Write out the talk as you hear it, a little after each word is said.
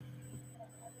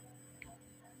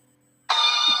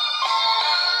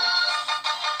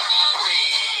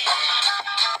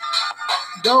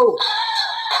Go.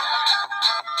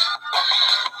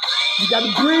 You got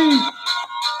to breathe.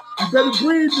 You better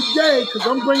breathe today because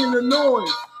I'm bringing the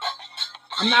noise.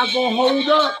 I'm not going to hold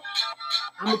up.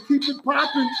 I'm going to keep it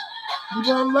popping. You're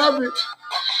going to love it.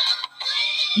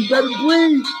 You better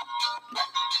breathe.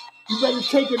 You better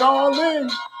take it all in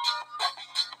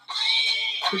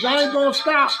because I ain't going to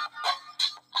stop.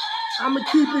 I'm going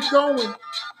to keep it going.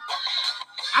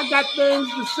 I got things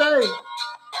to say.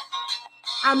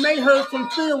 I may hurt some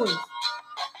feelings.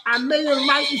 I may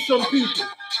enlighten some people.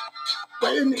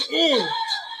 But in the end,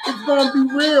 it's going to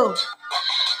be real.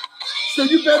 So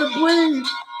you better breathe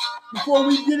before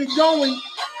we get it going.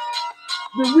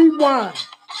 The rewind.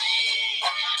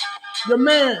 Your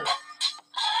man,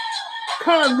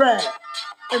 Conrad,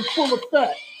 in full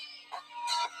effect.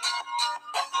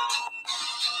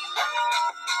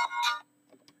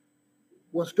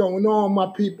 What's going on,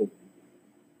 my people?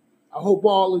 I hope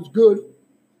all is good.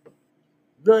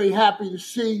 Very happy to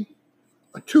see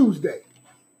a Tuesday.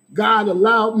 God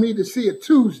allowed me to see a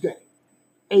Tuesday.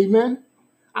 Amen.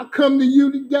 I come to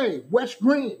you today, Wes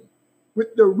Green,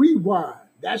 with the rewind.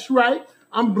 That's right.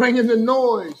 I'm bringing the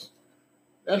noise.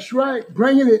 That's right.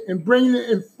 Bringing it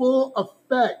in full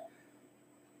effect.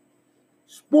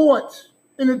 Sports,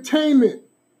 entertainment.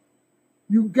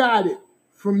 You got it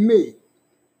from me.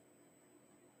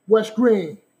 Wes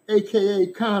Green, a.k.a.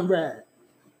 Conrad.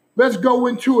 Let's go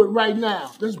into it right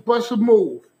now. Let's bust a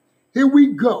move. Here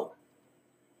we go.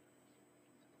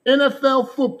 NFL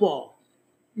football.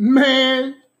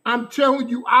 Man, I'm telling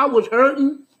you, I was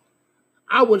hurting.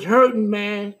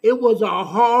 Man. It was a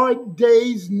hard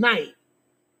day's night.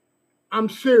 I'm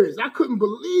serious. I couldn't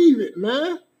believe it,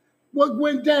 man. What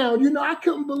went down? I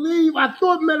couldn't believe. I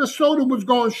thought Minnesota was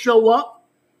going to show up.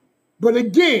 But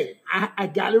again, I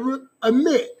got to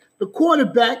admit, the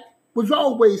quarterback was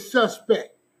always suspect.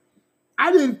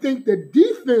 I didn't think the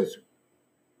defense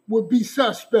would be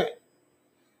suspect.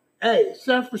 Hey,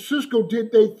 San Francisco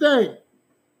did their thing.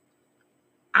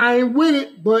 I ain't with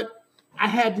it, but I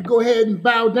had to go ahead and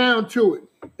bow down to it.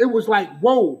 It was like,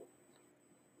 whoa.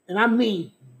 And I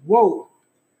mean, whoa.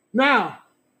 Now,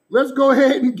 let's go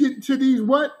ahead and get to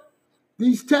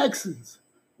these Texans,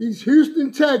 these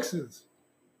Houston Texans.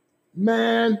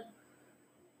 Man,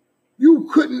 you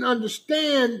couldn't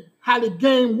understand how the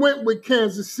game went with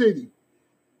Kansas City.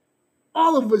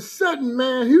 All of a sudden,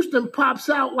 man, Houston pops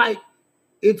out like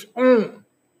it's on,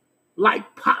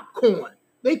 like popcorn.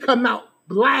 They come out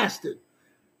blasted.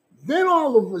 Then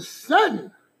all of a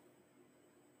sudden,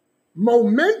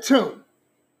 momentum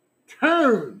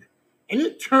turned, and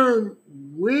it turned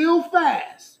real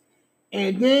fast.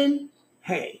 And then,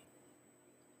 hey,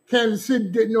 Kansas City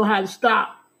didn't know how to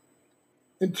stop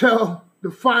until the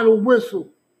final whistle.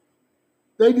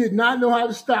 They did not know how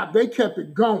to stop. They kept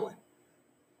it going.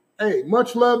 Hey,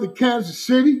 much love to Kansas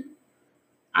City.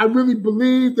 I really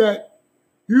believe that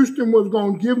Houston was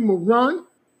going to give them a run.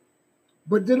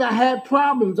 But then I had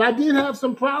problems. I did have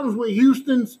some problems with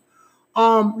Houston's,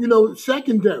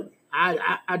 secondary.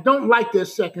 I don't like their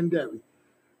secondary.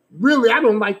 Really, I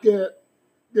don't like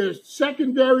their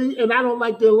secondary, and I don't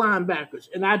like their linebackers.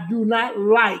 And I do not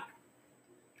like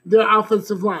their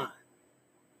offensive line.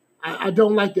 I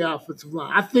don't like their offensive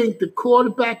line. I think the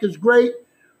quarterback is great.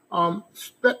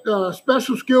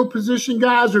 Special skill position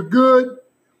guys are good.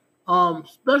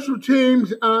 Special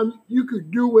teams, you could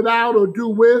do without or do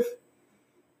with.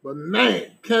 But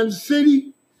man, Kansas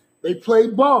City, they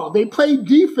played ball. They played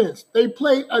defense. They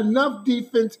played enough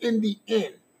defense in the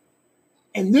end.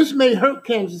 And this may hurt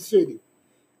Kansas City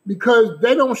because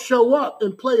they don't show up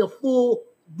and play a full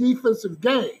defensive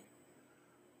game.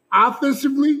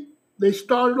 Offensively, they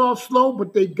started off slow,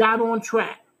 but they got on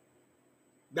track.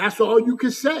 That's all you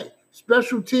can say.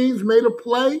 Special teams made a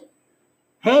play.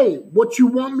 Hey, what you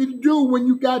want me to do when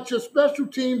you got your special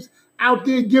teams out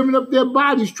there giving up their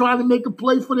bodies trying to make a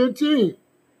play for their team?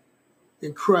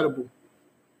 Incredible.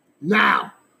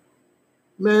 Now,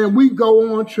 man, we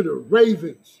go on to the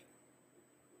Ravens.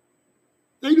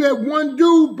 They let one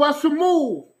dude bust a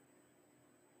move.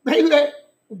 They let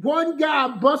one guy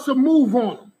bust a move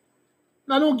on them.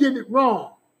 Now, don't get it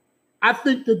wrong. I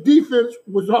think the defense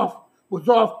was off.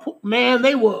 Man,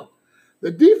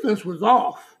 the defense was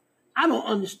off. I don't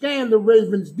understand the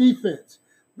Ravens' defense.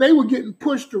 They were getting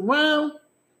pushed around.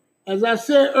 As I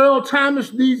said, Earl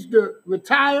Thomas needs to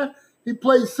retire. He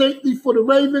plays safety for the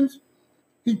Ravens.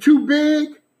 He too big,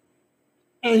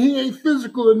 and he ain't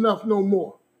physical enough no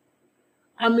more.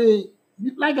 I mean,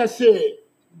 like I said,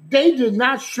 they did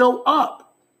not show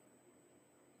up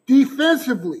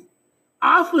defensively.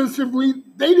 Offensively,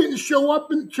 they didn't show up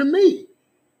to me.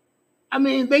 I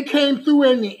mean, they came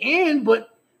through in the end, but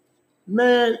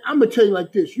Man, I'm going to tell you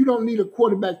like this. You don't need a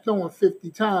quarterback throwing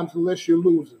 50 times unless you're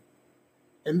losing.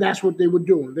 And that's what they were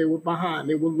doing. They were behind.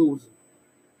 They were losing.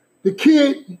 The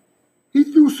kid, he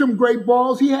threw some great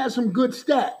balls. He had some good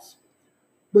stats.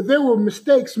 But there were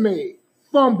mistakes made.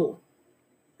 Fumble.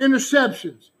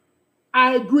 Interceptions.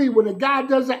 I agree. When a guy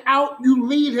does an out, you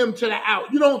lead him to the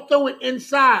out. You don't throw it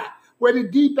inside where the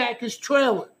D-back is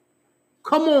trailing.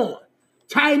 Come on.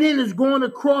 Tight end is going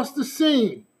across the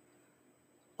seam.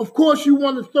 Of course, you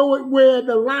want to throw it where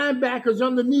the linebackers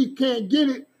underneath can't get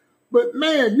it. But,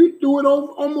 man, you threw it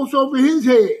almost over his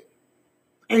head.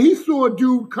 And he saw a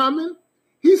dude coming.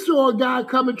 He saw a guy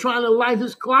coming trying to light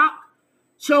his clock.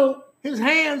 So his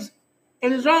hands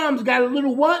and his arms got a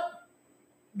little what?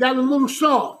 Got a little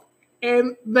soft.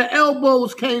 And the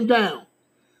elbows came down.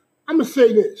 I'm going to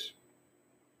say this.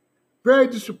 Very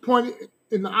disappointed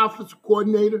in the offensive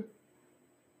coordinator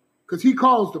because he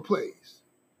calls the plays.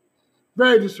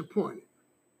 Very disappointed.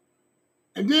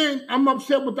 And then I'm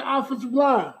upset with the offensive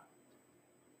line.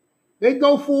 They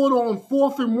go for it on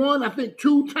 4th and 1, I think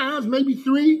 2 times, maybe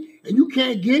 3, and you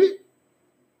can't get it.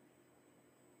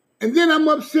 And then I'm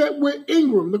upset with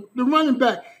Ingram, the running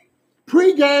back.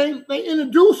 Pre-game, they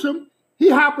introduce him. He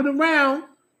hopping around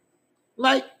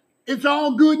like it's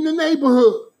all good in the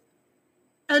neighborhood.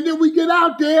 And then we get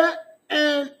out there,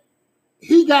 and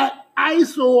he got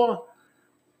ice or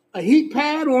a heat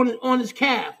pad on his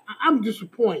calf. I'm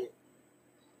disappointed.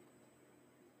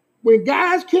 When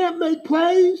guys can't make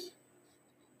plays,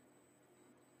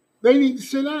 they need to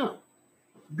sit down.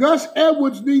 Gus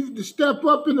Edwards needed to step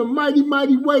up in a mighty,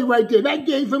 mighty way right there. That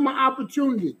gave him an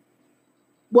opportunity.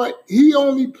 But he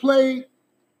only played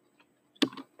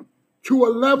to a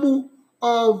level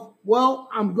of, well,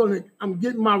 I'm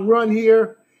getting my run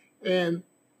here, and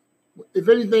if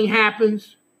anything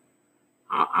happens,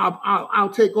 I'll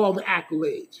take all the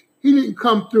accolades. He didn't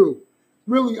come through.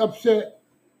 Really upset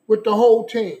with the whole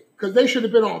team because they should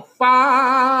have been on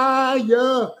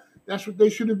fire. That's what they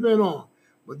should have been on,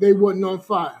 but they wasn't on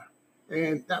fire,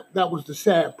 and that was the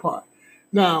sad part.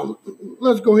 Now,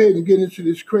 let's go ahead and get into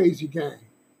this crazy game.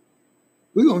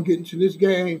 We're going to get into this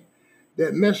game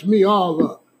that messed me all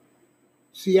up.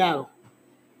 Seattle.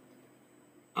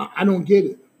 I don't get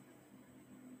it.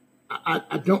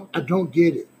 I don't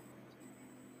get it.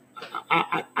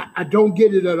 I don't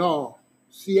get it at all.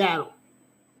 Seattle.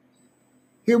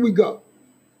 Here we go.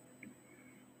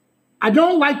 I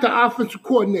don't like the offensive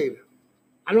coordinator.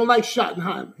 I don't like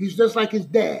Schottenheimer. He's just like his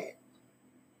dad.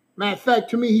 Matter of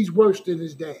fact, to me, he's worse than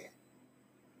his dad.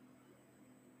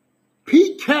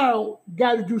 Pete Carroll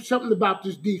got to do something about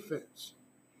this defense.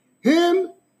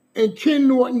 Him and Ken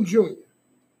Norton Jr.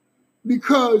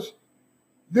 Because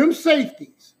them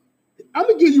safeties, I'm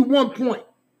going to give you 1 point.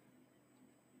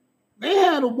 They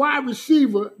had a wide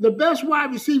receiver, the best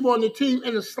wide receiver on the team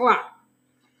in the slot.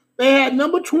 They had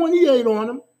number 28 on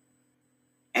him.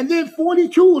 And then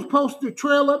 42 was supposed to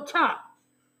trail up top.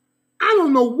 I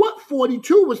don't know what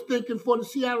 42 was thinking for the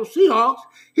Seattle Seahawks.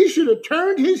 He should have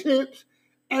turned his hips,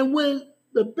 and when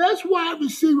the best wide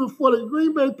receiver for the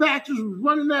Green Bay Packers was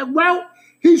running that route,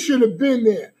 he should have been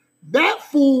there. That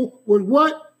fool was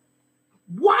what?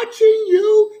 Watching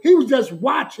you. He was just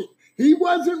watching. He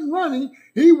wasn't running.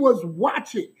 He was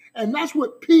watching. And that's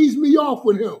what pees me off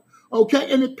with him. Okay?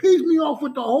 And it pees me off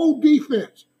with the whole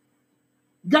defense.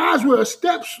 Guys were a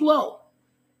step slow.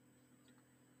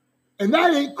 And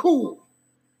that ain't cool.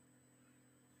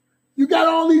 You got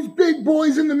all these big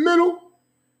boys in the middle,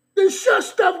 then shut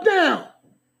stuff down.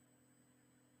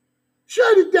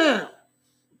 Shut it down.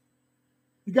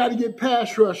 You got to get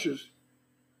pass rushers.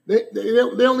 They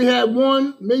only had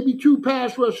 1, maybe 2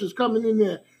 pass rushers coming in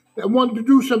there that wanted to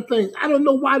do some things. I don't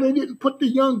know why they didn't put the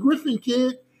young Griffin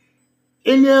kid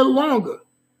in there longer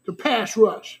to pass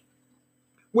rush.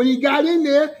 When he got in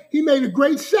there, he made a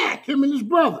great sack, him and his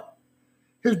brother.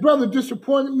 His brother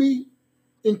disappointed me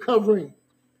in covering.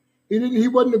 He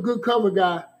wasn't a good cover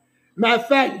guy. Matter of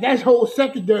fact, that whole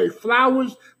secondary,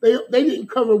 Flowers, they didn't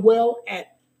cover well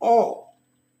at all.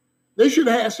 They should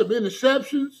have had some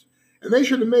interceptions, and they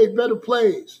should have made better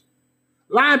plays.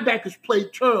 Linebackers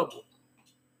played terrible.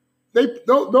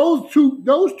 Those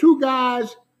two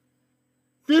guys,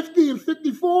 50 and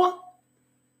 54,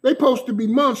 they supposed to be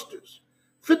monsters.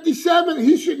 57,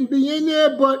 he shouldn't be in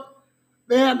there, but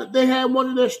they had one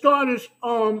of their starters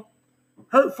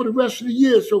hurt for the rest of the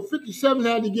year, so 57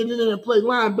 had to get in there and play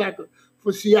linebacker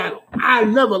for Seattle. I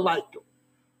never liked him.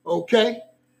 Okay?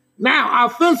 Now,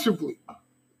 offensively,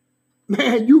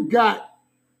 man, you got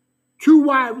 2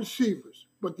 wide receivers,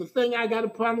 but the thing I got a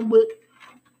problem with,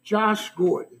 Josh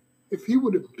Gordon. If he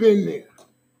would have been there,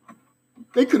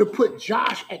 they could have put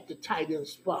Josh at the tight end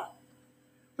spot.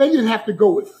 They didn't have to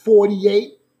go with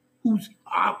 48, who's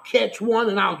I'll catch one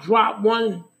and I'll drop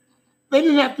one. They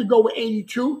didn't have to go with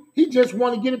 82. He just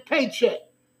wanted to get a paycheck.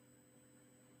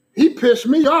 He pissed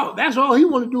me off. That's all he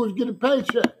wanted to do is get a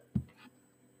paycheck.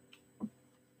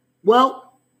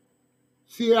 Well,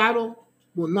 Seattle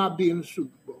will not be in the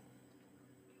Super Bowl.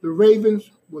 The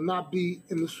Ravens will not be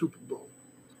in the Super Bowl.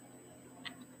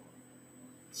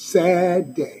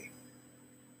 Sad day.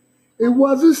 It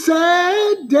was a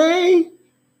sad day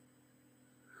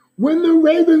when the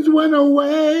Ravens went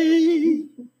away.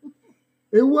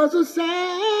 It was a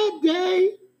sad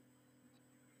day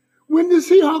when the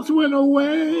Seahawks went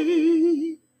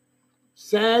away.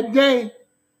 Sad day.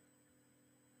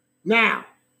 Now,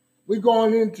 we're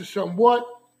going into some what?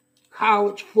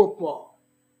 College football.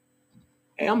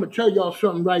 Hey, I'm going to tell y'all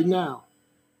something right now.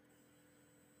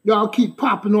 Y'all keep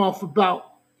popping off about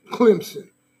Clemson.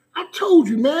 I told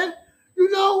you, man. You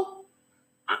know,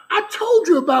 I told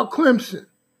you about Clemson.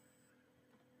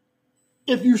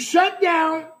 If you shut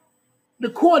down the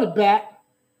quarterback,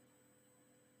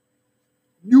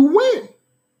 you win.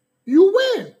 You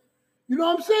win. You know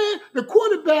what I'm saying? The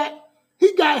quarterback,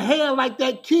 he got hair like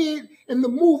that kid in the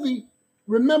movie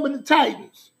Remember the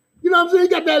Titans. You know what I'm saying? He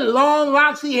got that long,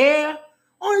 loxy hair.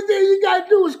 Only thing you got to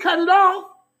do is cut it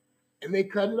off. And they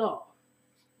cut it off.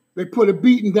 They put a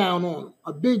beating down on him,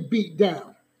 a big beat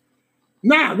down.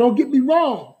 Now, don't get me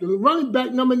wrong. The running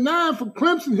back number 9 for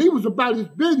Clemson, he was about his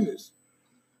business.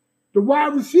 The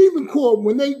wide receiving corps,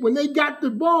 when they got the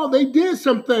ball, they did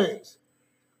some things.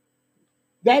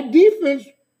 That defense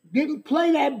didn't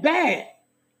play that bad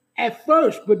at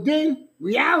first, but then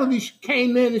reality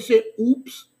came in and said,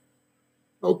 oops.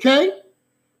 Okay?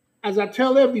 As I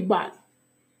tell everybody,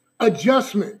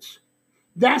 adjustments.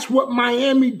 That's what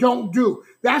Miami don't do.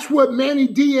 That's what Manny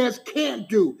Diaz can't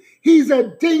do. He's a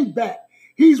dingbat.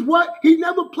 He's what? He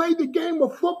never played the game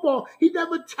of football. He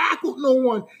never tackled no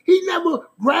one. He never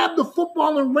grabbed the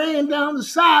football and ran down the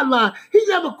sideline. He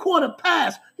never caught a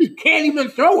pass. He can't even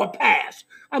throw a pass.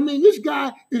 I mean, this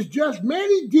guy is just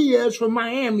Manny Diaz from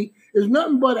Miami is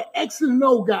nothing but an X and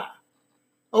O guy.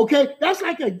 Okay? That's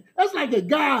like a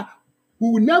guy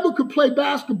who never could play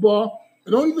basketball.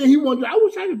 The only thing he wanted, I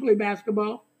wish I could play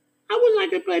basketball. I wish I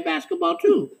could play basketball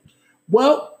too.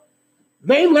 Well,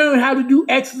 they learned how to do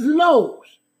X's and O's.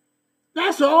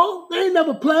 That's all. They ain't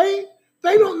never played.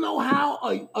 They don't know how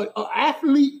an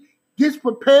athlete gets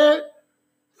prepared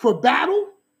for battle.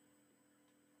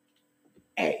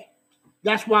 Hey,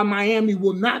 that's why Miami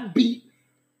will not beat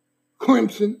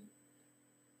Clemson,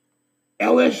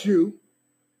 LSU,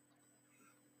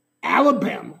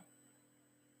 Alabama,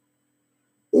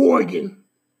 Oregon,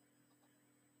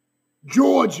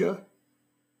 Georgia,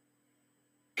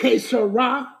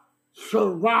 Sarah.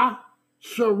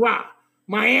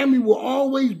 Miami will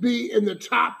always be in the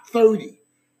top 30,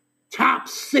 top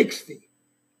 60,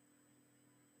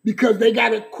 because they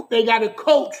got a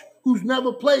coach who's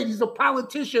never played. He's a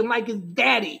politician like his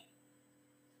daddy.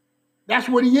 That's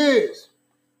what he is.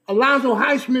 Alonzo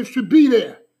Highsmith should be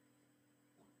there.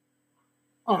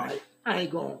 All right, I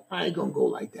ain't gonna go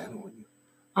like that on you.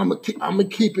 I'm gonna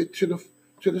keep it to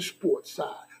the sports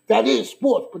side. That is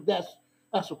sports, but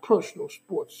that's a personal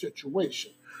sports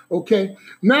situation. Okay,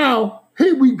 now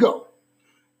here we go.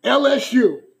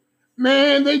 LSU,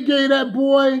 man, they gave that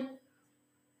boy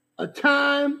a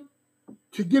time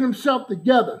to get himself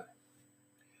together.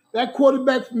 That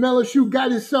quarterback from LSU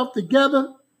got himself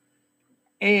together,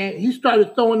 and he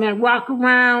started throwing that rock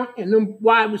around, and them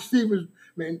wide receivers,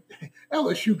 man,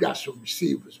 LSU got some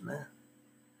receivers, man.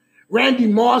 Randy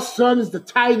Moss' son is the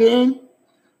tight end.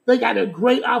 They got a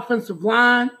great offensive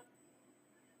line.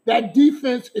 That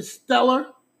defense is stellar.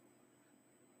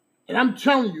 And I'm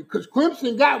telling you, because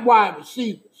Clemson got wide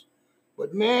receivers.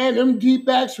 But, man, them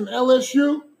D-backs from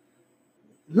LSU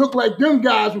look like them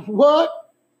guys was what?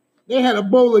 They had a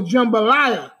bowl of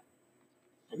jambalaya.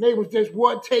 And they was just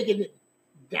what? Taking it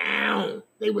down.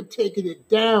 They were taking it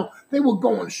down. They were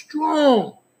going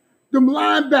strong. Them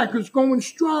linebackers going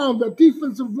strong. The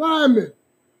defensive linemen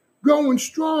going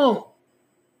strong.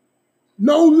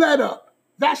 No let up.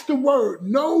 That's the word.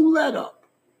 No let up.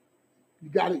 You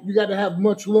got to have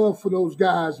much love for those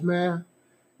guys, man.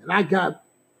 And I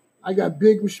got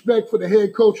big respect for the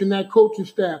head coach and that coaching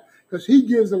staff, because he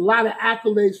gives a lot of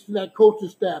accolades to that coaching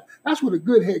staff. That's what a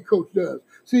good head coach does.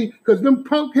 See, because them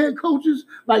punk head coaches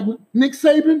like Nick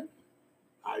Saban,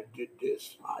 I did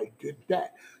this, I did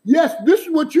that. Yes, this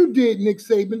is what you did, Nick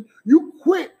Saban. You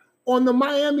quit on the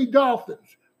Miami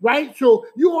Dolphins, right? So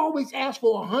you always ask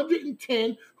for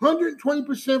 110,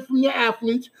 120% from your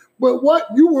athletes, but what?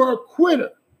 You were a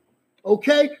quitter.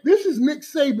 Okay, this is Nick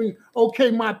Saban.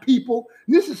 Okay, my people.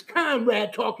 This is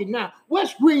Conrad talking now.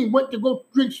 Wes Green went to go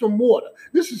drink some water.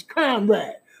 This is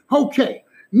Conrad. Okay,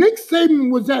 Nick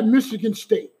Saban was at Michigan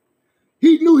State.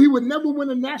 He knew he would never win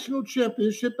a national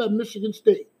championship at Michigan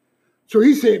State. So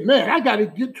he said, man, I got to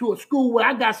get to a school where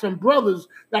I got some brothers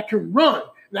that can run,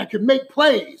 that can make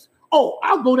plays. Oh,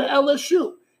 I'll go to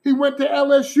LSU. He went to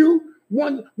LSU,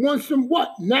 won some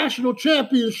what? National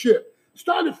championship.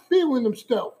 Started feeling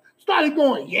himself. Started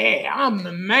going, yeah, I'm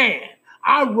the man.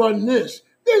 I run this.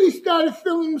 Then he started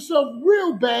feeling himself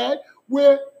real bad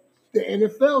where the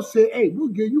NFL said, hey, we'll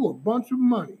give you a bunch of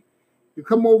money to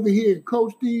come over here and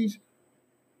coach these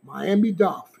Miami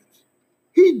Dolphins.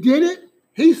 He did it.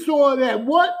 He saw that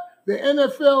what? The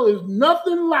NFL is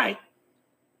nothing like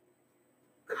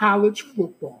college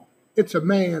football. It's a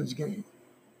man's game.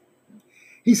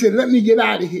 He said, let me get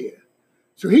out of here.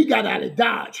 So he got out of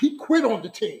Dodge. He quit on the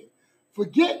team.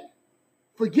 Forget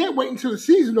waiting until the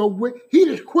season over. He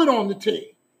just quit on the team.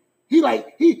 He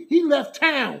left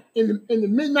town in the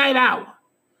midnight hour.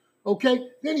 Okay?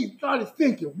 Then he started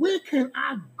thinking, where can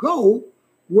I go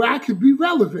where I could be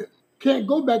relevant? Can't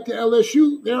go back to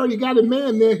LSU. They already got a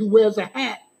man there who wears a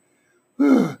hat.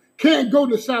 Can't go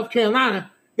to South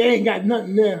Carolina. They ain't got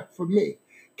nothing there for me.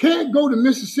 Can't go to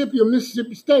Mississippi or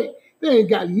Mississippi State. They ain't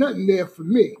got nothing there for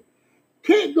me.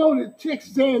 Can't go to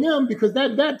Texas A&M because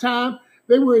at that time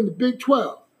they were in the Big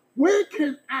 12. Where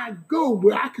can I go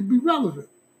where I could be relevant?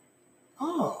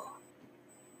 Oh,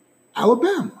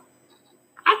 Alabama.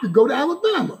 I could go to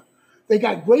Alabama. They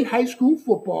got great high school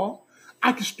football.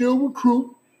 I could still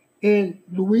recruit in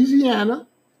Louisiana,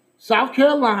 South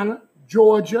Carolina,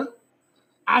 Georgia.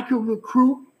 I could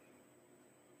recruit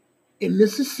in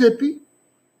Mississippi.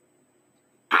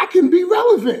 I can be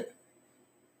relevant.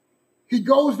 He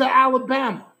goes to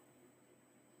Alabama.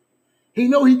 He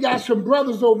know he got some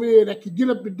brothers over here that can get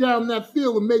up and down that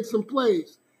field and make some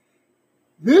plays.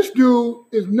 This dude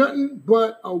is nothing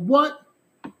but a what?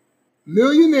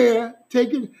 Millionaire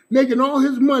making all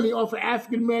his money off of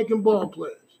African-American ball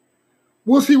players.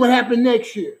 We'll see what happens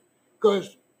next year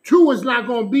because Tua's not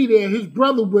going to be there. His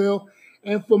brother will.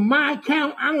 And for my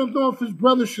account, I don't know if his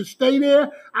brother should stay there.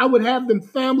 I would have them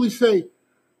family say,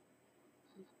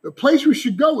 the place we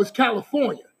should go is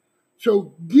California.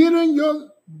 So get in your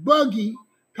buggy,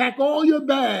 pack all your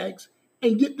bags,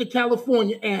 and get to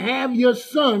California and have your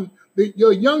son,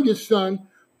 your youngest son,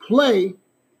 play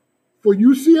for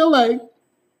UCLA,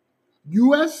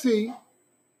 USC,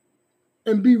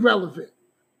 and be relevant.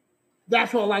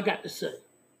 That's all I got to say.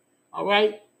 All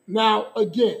right? Now,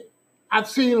 again, I've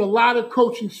seen a lot of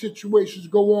coaching situations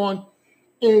go on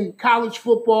in college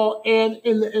football and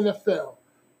in the NFL.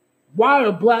 Why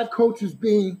are black coaches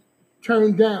being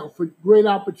turned down for great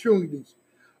opportunities?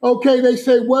 Okay, they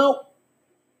say, well,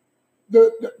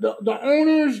 the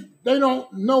owners, they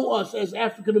don't know us as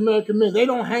African-American men. They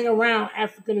don't hang around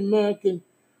African-American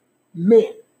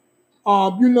men.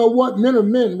 You know what? Men are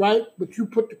men, right? But you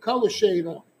put the color shade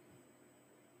on.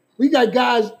 We got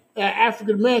guys,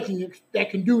 African-American, that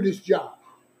can do this job.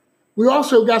 We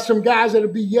also got some guys that'll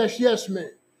be yes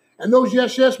men. And those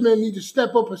yes men need to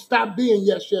step up and stop being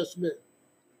yes men.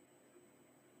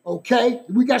 Okay?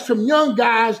 We got some young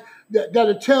guys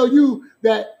that'll tell you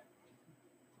that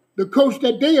the coach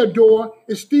that they adore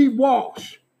is Steve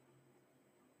Walsh.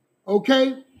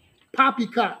 Okay?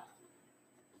 Poppycock.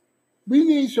 We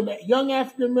need some young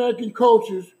African-American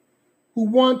coaches who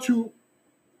want to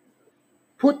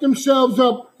put themselves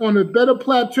up on a better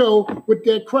plateau with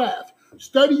their craft.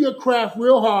 Study your craft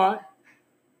real hard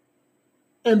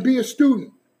and be a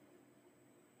student.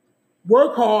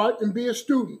 Work hard and be a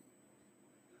student.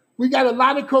 We got a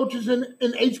lot of coaches in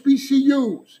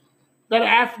HBCUs that are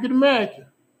African-American.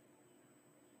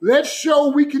 Let's show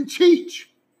we can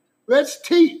teach. Let's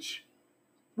teach.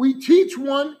 We teach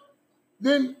one,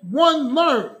 then one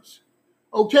learns.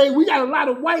 Okay, we got a lot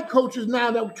of white coaches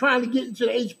now that are trying to get into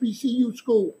the HBCU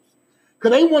schools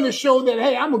because they want to show that,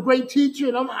 hey, I'm a great teacher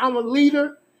and I'm a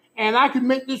leader and I can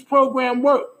make this program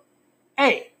work.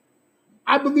 Hey,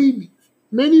 I believe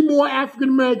many more African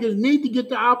Americans need to get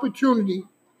the opportunity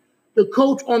to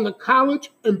coach on the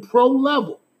college and pro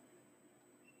level.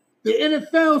 The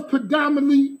NFL is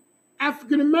predominantly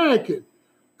African American.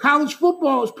 College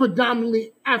football is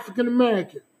predominantly African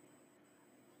American.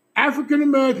 African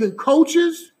American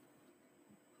coaches,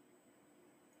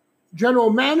 general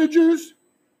managers,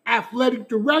 athletic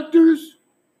directors,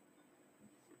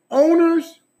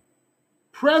 owners,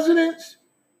 presidents.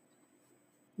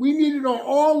 We need it on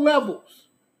all levels.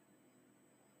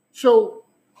 So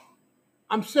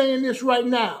I'm saying this right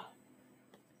now.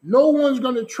 No one's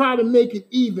going to try to make it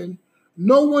even.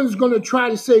 No one's going to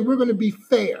try to say we're going to be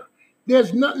fair.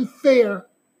 There's nothing fair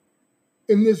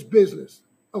in this business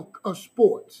of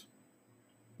sports.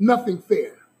 Nothing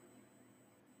fair.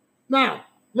 Now,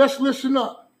 let's listen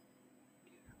up.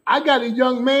 I got a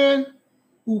young man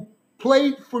who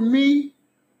played for me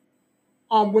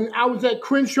when I was at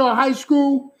Crenshaw High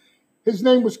School. His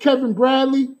name was Kevin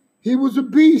Bradley. He was a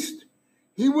beast.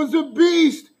 He was a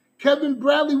beast. Kevin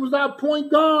Bradley was our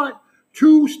point guard.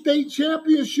 2 state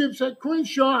championships at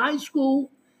Crenshaw High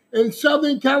School in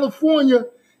Southern California.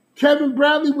 Kevin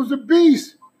Bradley was a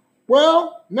beast.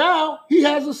 Well, now he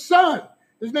has a son.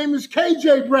 His name is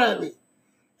KJ Bradley.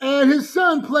 And his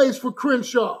son plays for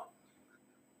Crenshaw.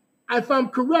 If I'm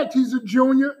correct, he's a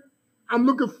junior. I'm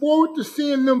looking forward to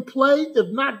seeing them play, if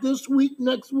not this week,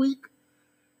 next week.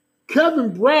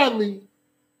 Kevin Bradley,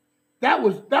 that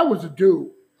was a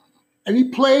dude. And he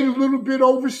played a little bit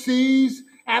overseas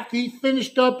after he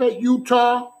finished up at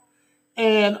Utah.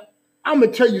 And I'm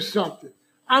going to tell you something.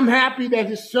 I'm happy that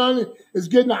his son is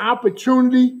getting an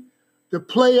opportunity to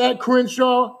play at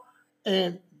Crenshaw.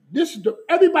 And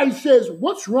everybody says,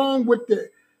 what's wrong with the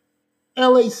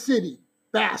LA City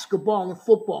basketball and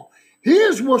football?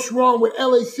 Here's what's wrong with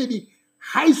LA City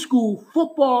high school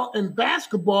football and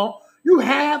basketball. You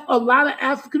have a lot of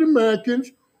African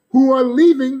Americans who are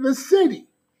leaving the city.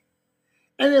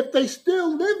 And if they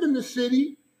still live in the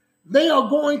city, they are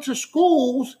going to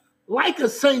schools like a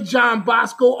St. John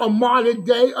Bosco, a Modern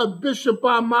Day, a Bishop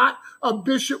Amat, a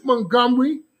Bishop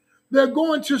Montgomery. They're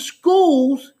going to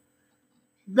schools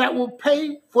that will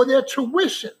pay for their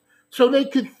tuition so they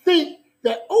could think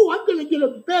that, I'm going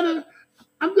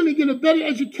to get a better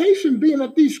education being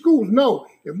at these schools. No,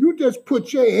 if you just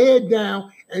put your head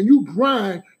down and you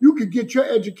grind, you could get your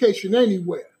education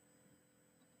anywhere.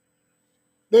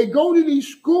 They go to these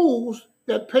schools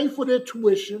that pay for their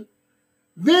tuition.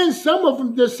 Then some of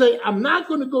them just say, I'm not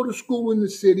going to go to school in the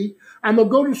city. I'm going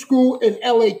to go to school in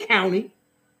LA County.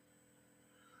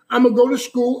 I'm going to go to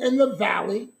school in the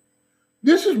Valley.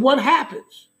 This is what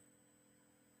happens.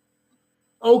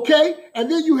 Okay? And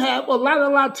then you have a lot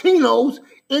of Latinos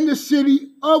in the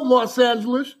city of Los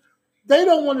Angeles. They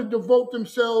don't want to devote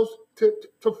themselves to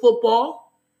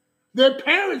football. Their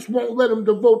parents won't let them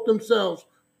devote themselves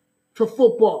to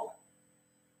football.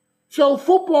 So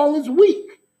football is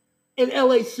weak in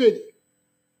LA City.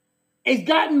 It's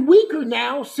gotten weaker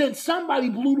now since somebody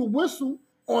blew the whistle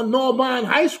on Norvine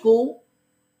High School.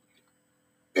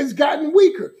 It's gotten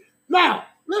weaker. Now,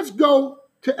 let's go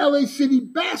to LA City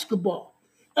basketball.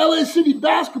 LA City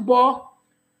basketball,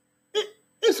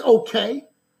 it's okay.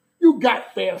 You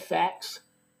got Fairfax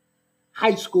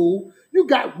High School. You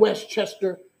got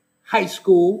Westchester High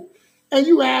School. And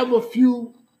you have a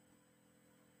few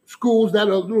schools that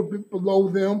are a little bit below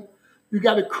them. You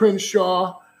got a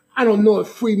Crenshaw. I don't know if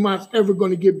Fremont's ever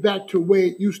going to get back to where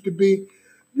it used to be.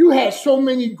 You had so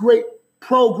many great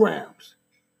programs.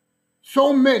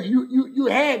 So many. You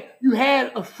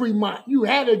had a Fremont. You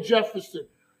had a Jefferson.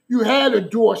 You had a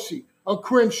Dorsey, a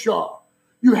Crenshaw.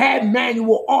 You had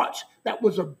Manual Arts. That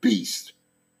was a beast.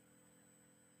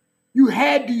 You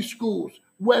had these schools,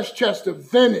 Westchester,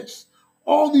 Venice,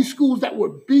 all these schools that were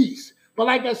beasts. But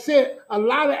like I said, a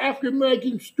lot of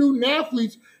African-American student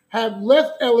athletes have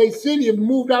left LA City and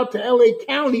moved out to LA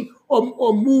County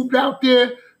or moved out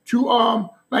there to,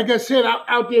 like I said,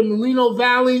 out there in Moreno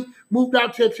Valley, moved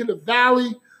out to the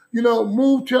Valley,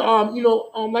 moved to,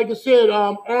 like I said,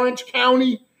 Orange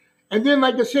County. And then,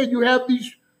 like I said, you have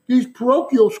these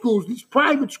parochial schools, these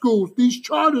private schools, these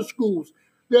charter schools.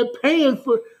 They're paying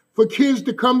for kids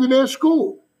to come to their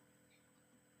school.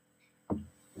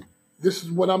 This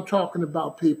is what I'm talking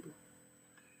about, people.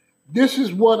 This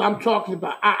is what I'm talking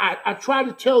about. I try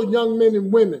to tell young men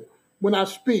and women when I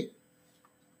speak,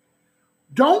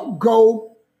 don't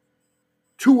go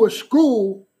to a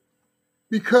school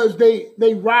because they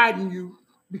riding you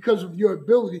because of your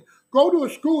ability. Go to a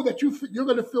school that you're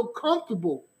going to feel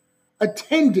comfortable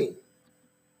attending.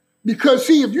 Because,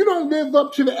 see, if you don't live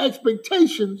up to the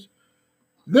expectations,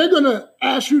 they're going to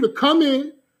ask you to come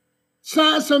in,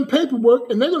 sign some paperwork,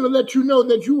 and they're going to let you know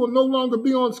that you will no longer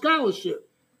be on scholarship.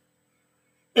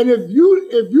 And if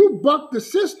you buck the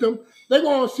system, they're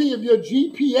going to see if your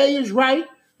GPA is right.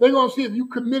 They're going to see if you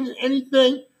committed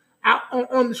anything out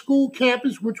on the school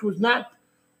campus, which was not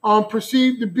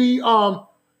perceived to be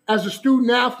as a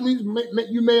student athlete.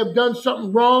 You may have done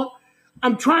something wrong.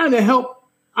 I'm trying to help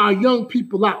our young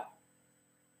people out.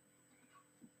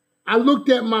 I looked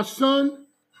at my son,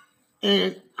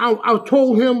 and I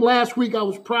told him last week I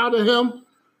was proud of him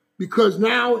because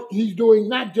now he's doing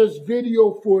not just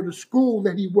video for the school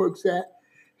that he works at.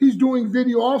 He's doing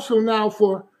video also now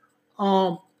for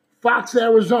Fox,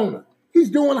 Arizona. He's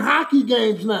doing hockey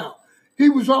games now. He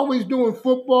was always doing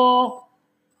football,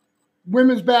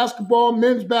 women's basketball,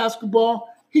 men's basketball.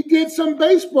 He did some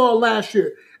baseball last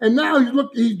year, and now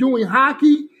he's doing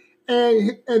hockey,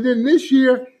 and then this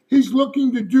year he's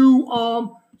looking to do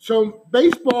some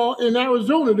baseball in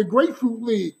Arizona, the Grapefruit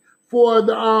League for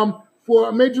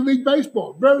Major League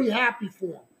Baseball. Very happy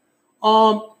for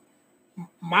him.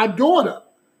 My daughter,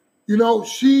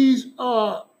 she's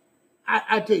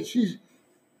I tell you,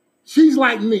 she's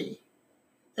like me,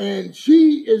 and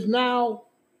she is now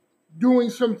doing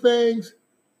some things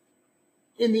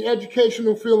in the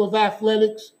educational field of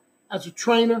athletics as a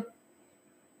trainer,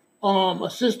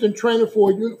 assistant trainer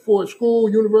for a school,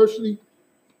 university.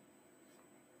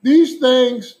 These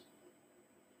things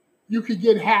you could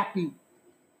get happy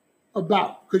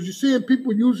about because you're seeing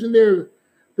people using their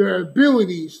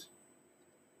abilities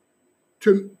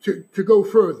to go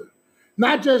further,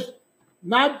 not just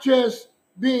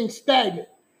being stagnant.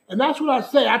 And that's what I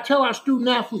say. I tell our student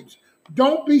athletes,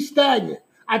 don't be stagnant.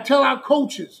 I tell our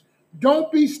coaches,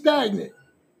 don't be stagnant.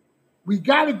 We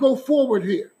got to go forward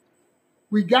here.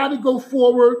 We got to go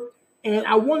forward, and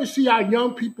I want to see our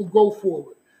young people go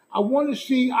forward. I want to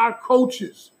see our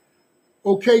coaches,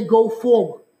 go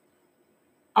forward.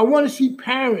 I want to see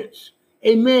parents,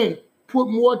 amen, put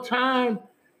more time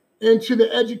into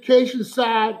the education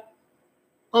side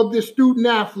of the student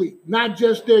athlete, not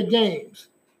just their games.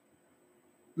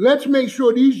 Let's make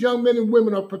sure these young men and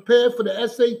women are prepared for the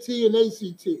SAT and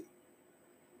ACT.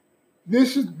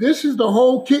 This is the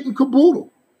whole kit and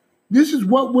caboodle. This is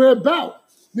what we're about.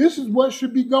 This is what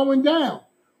should be going down.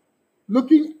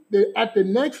 Looking at the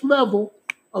next level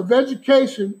of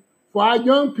education for our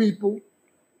young people.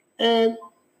 And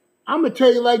I'm going to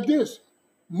tell you like this.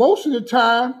 Most of the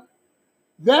time,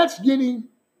 that's getting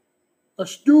a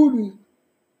student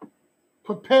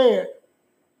prepared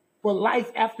for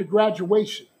life after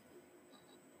graduation.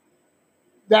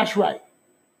 That's right.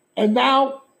 And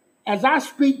now, as I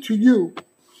speak to you,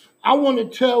 I want to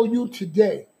tell you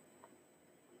today,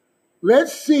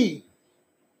 let's see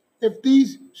if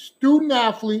these student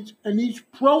athletes and these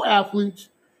pro athletes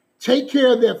take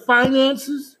care of their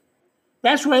finances.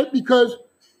 That's right, because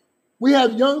we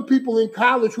have young people in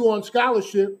college who are on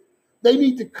scholarship. They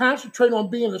need to concentrate on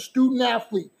being a student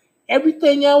athlete.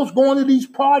 Everything else, going to these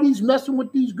parties, messing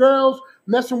with these girls,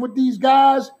 messing with these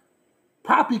guys,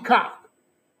 poppycock.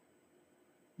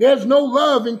 There's no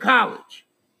love in college.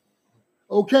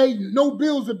 Okay? No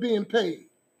bills are being paid.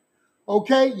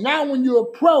 Okay? Now when you're a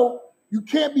pro, you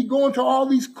can't be going to all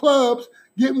these clubs,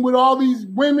 getting with all these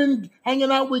women,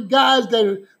 hanging out with guys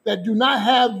that do not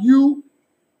have you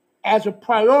as a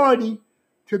priority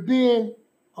to being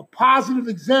a positive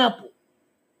example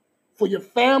for your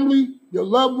family, your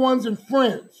loved ones, and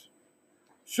friends.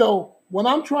 So what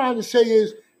I'm trying to say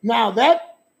is, now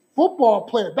that football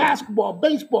player, basketball,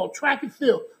 baseball, track and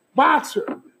field, boxer,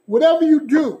 whatever you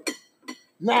do,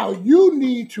 now you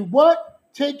need to what?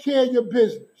 Take care of your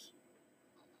business.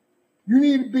 You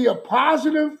need to be a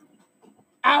positive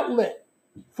outlet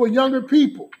for younger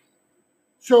people.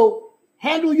 So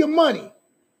handle your money.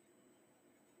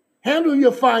 Handle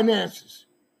your finances.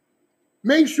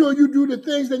 Make sure you do the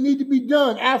things that need to be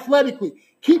done athletically.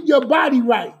 Keep your body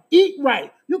right. Eat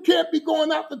right. You can't be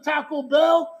going out to Taco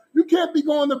Bell. You can't be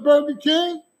going to Burger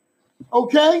King.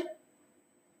 Okay?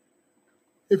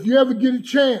 If you ever get a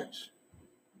chance,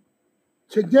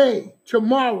 today,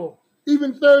 tomorrow,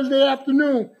 even Thursday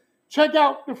afternoon, check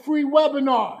out the free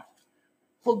webinar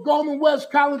for Golden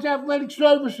West College Athletic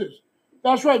Services.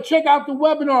 That's right. Check out the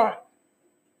webinar.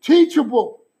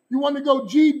 Teachable. You want to go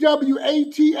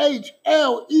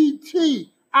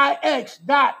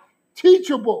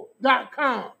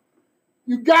GWATHLETIX.teachable.com.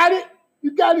 You got it?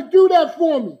 You got to do that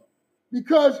for me.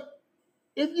 Because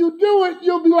if you do it,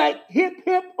 you'll be like, hip,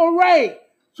 hip, hooray.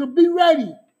 So be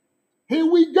ready. Here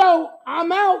we go.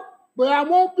 I'm out, but I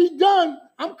won't be done.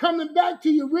 I'm coming back to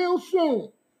you real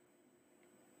soon.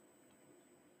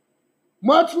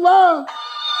 Much love.